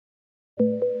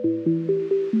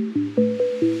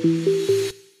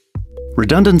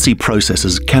Redundancy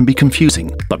processes can be confusing,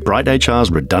 but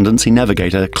BrightHR's Redundancy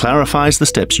Navigator clarifies the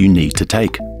steps you need to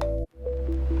take.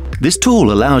 This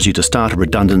tool allows you to start a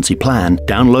redundancy plan,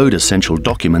 download essential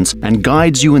documents, and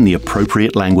guides you in the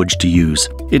appropriate language to use.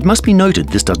 It must be noted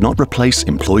this does not replace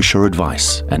employee-sure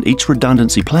advice, and each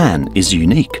redundancy plan is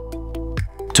unique.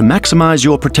 To maximize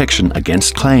your protection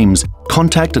against claims,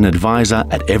 contact an advisor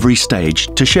at every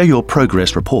stage to share your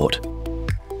progress report.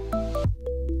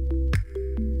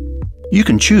 You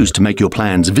can choose to make your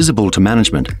plans visible to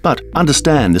management, but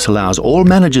understand this allows all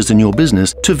managers in your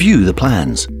business to view the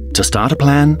plans. To start a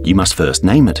plan, you must first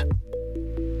name it.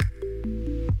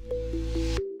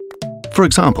 For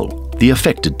example, the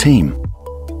affected team.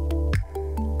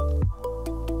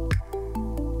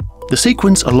 The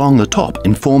sequence along the top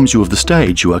informs you of the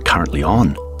stage you are currently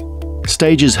on.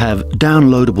 Stages have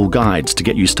downloadable guides to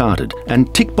get you started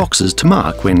and tick boxes to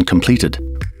mark when completed.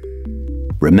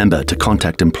 Remember to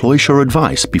contact employee-sure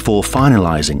advice before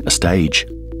finalizing a stage.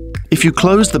 If you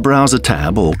close the browser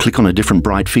tab or click on a different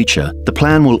Bright feature, the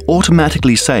plan will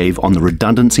automatically save on the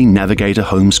Redundancy Navigator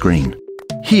home screen.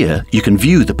 Here, you can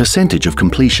view the percentage of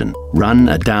completion, run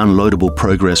a downloadable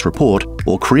progress report,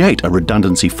 or create a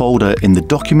redundancy folder in the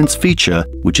Documents feature,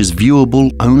 which is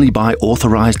viewable only by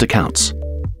authorized accounts.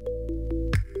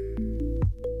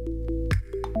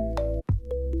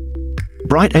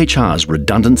 BrightHR's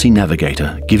Redundancy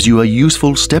Navigator gives you a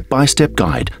useful step-by-step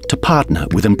guide to partner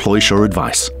with employee-sure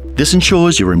advice. This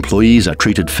ensures your employees are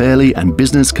treated fairly and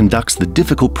business conducts the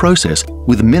difficult process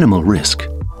with minimal risk.